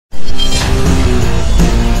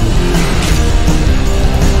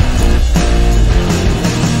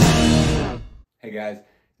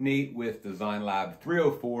Nate with Design Lab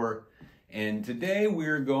 304, and today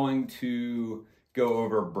we're going to go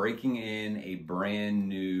over breaking in a brand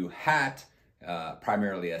new hat,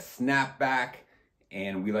 primarily a snapback,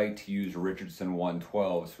 and we like to use Richardson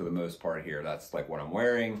 112s for the most part here. That's like what I'm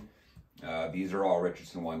wearing. These are all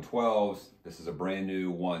Richardson 112s. This is a brand new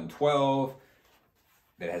 112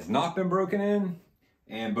 that has not been broken in,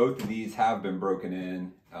 and both of these have been broken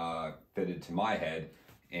in, fitted to my head,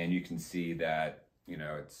 and you can see that, you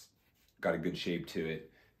know, it's got a good shape to it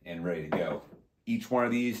and ready to go. Each one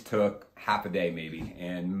of these took half a day maybe,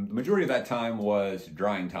 and the majority of that time was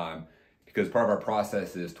drying time because part of our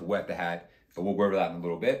process is to wet the hat, but we'll go over that in a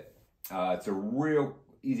little bit. It's a real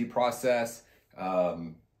easy process,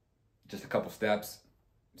 just a couple steps.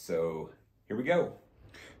 So here we go.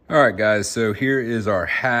 All right, guys, so here is our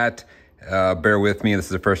hat. Bear with me, this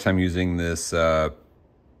is the first time using this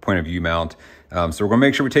point of view mount. So we're gonna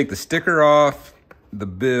make sure we take the sticker off the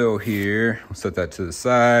bill here. We'll set that to the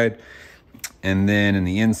side. And then in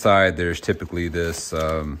the inside, there's typically this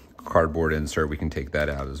cardboard insert. We can take that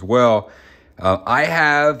out as well. I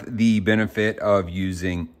have the benefit of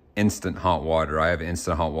using instant hot water. I have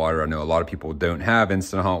instant hot water. I know a lot of people don't have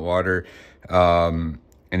instant hot water. And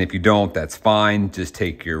if you don't, that's fine. Just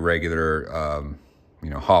take your regular,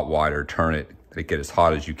 hot water, turn it, get as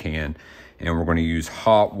hot as you can. And we're going to use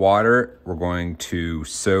hot water. We're going to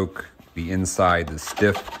soak the inside, the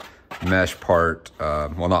stiff mesh part,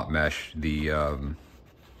 well, not mesh, the, I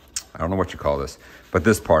don't know what you call this, but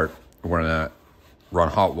this part, we're going to run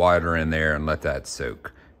hot water in there and let that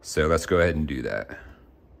soak. So let's go ahead and do that.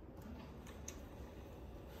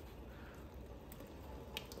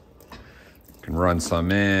 You can run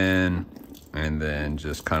some in and then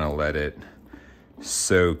just kind of let it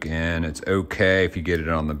soak in. It's okay if you get it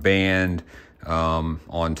on the band,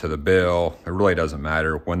 onto the bill. It really doesn't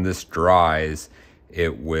matter. When this dries,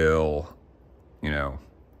 it will,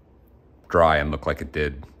 dry and look like it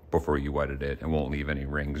did before you wetted it. It won't leave any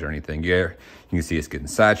rings or anything. Yeah, you can see it's getting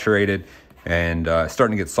saturated and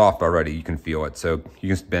starting to get soft already. You can feel it. So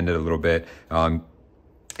you can bend it a little bit.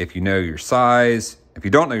 If you know your size, if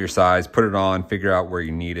you don't know your size, put it on, figure out where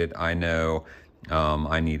you need it. I know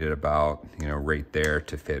I need it about, right there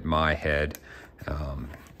to fit my head.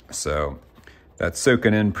 So that's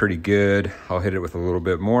soaking in pretty good. I'll hit it with a little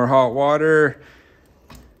bit more hot water.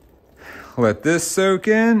 Let this soak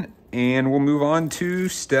in and we'll move on to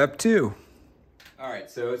step 2. All right,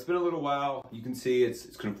 so it's been a little while. You can see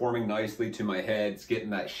it's conforming nicely to my head. It's getting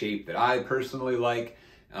that shape that I personally like.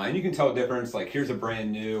 And you can tell a difference. Like here's a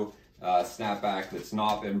brand new snapback that's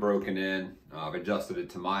not been broken in. I've adjusted it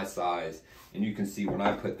to my size. And you can see when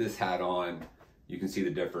I put this hat on, you can see the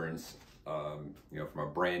difference, from a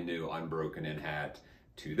brand new unbroken in hat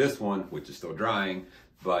to this one, which is still drying,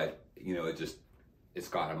 but it's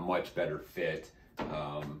got a much better fit,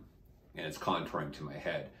 and it's contouring to my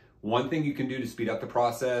head. One thing you can do to speed up the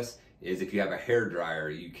process is if you have a hair dryer,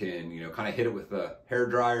 you can, kind of hit it with the hair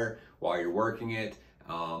dryer while you're working it.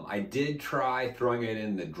 I did try throwing it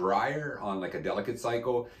in the dryer on like a delicate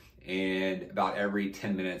cycle, and about every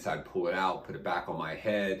 10 minutes I'd pull it out, put it back on my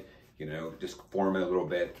head, just form it a little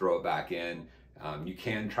bit, throw it back in. You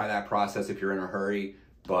can try that process if you're in a hurry,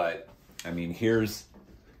 but I mean, here's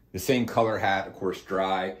the same color hat, of course,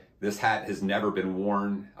 dry. This hat has never been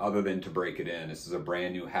worn other than to break it in. This is a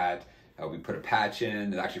brand new hat. We put a patch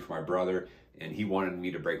in, it's actually for my brother, and he wanted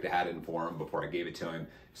me to break the hat in for him before I gave it to him.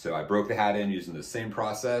 So I broke the hat in using the same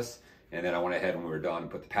process, and then I went ahead when we were done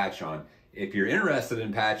and put the patch on. If you're interested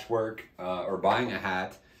in patchwork or buying a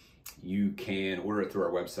hat, you can order it through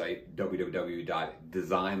our website,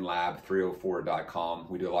 www.designlab304.com.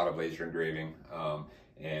 We do a lot of laser engraving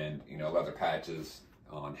and leather patches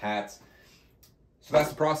on hats. So that's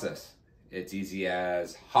the process. It's easy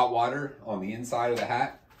as hot water on the inside of the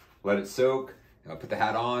hat, let it soak, put the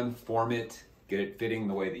hat on, form it, get it fitting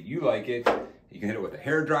the way that you like it. You can hit it with a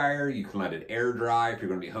hair dryer. You can let it air dry if you're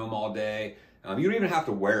going to be home all day. You don't even have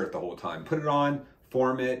to wear it the whole time. Put it on,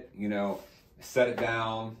 form it, set it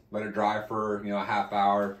down, let it dry for, a half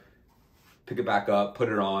hour, pick it back up, put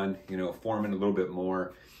it on, form it a little bit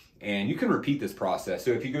more. And you can repeat this process.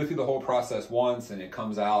 So if you go through the whole process once and it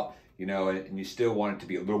comes out, and you still want it to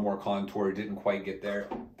be a little more contoured, didn't quite get there,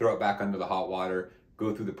 throw it back under the hot water,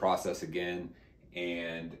 go through the process again.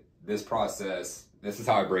 And this process, this is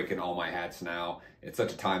how I break in all my hats now. It's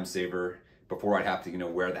such a time saver. Before I'd have to,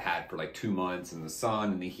 wear the hat for like 2 months in the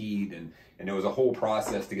sun and the heat, and it was a whole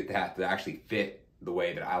process to get the hat to actually fit the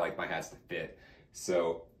way that I like my hats to fit.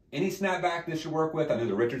 So any snapback this should work with. I know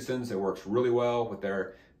the Richardsons, it works really well with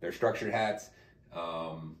their structured hats.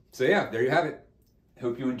 So yeah, there you have it.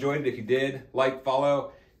 Hope you enjoyed it. If you did, like,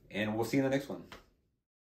 follow, and we'll see you in the next one.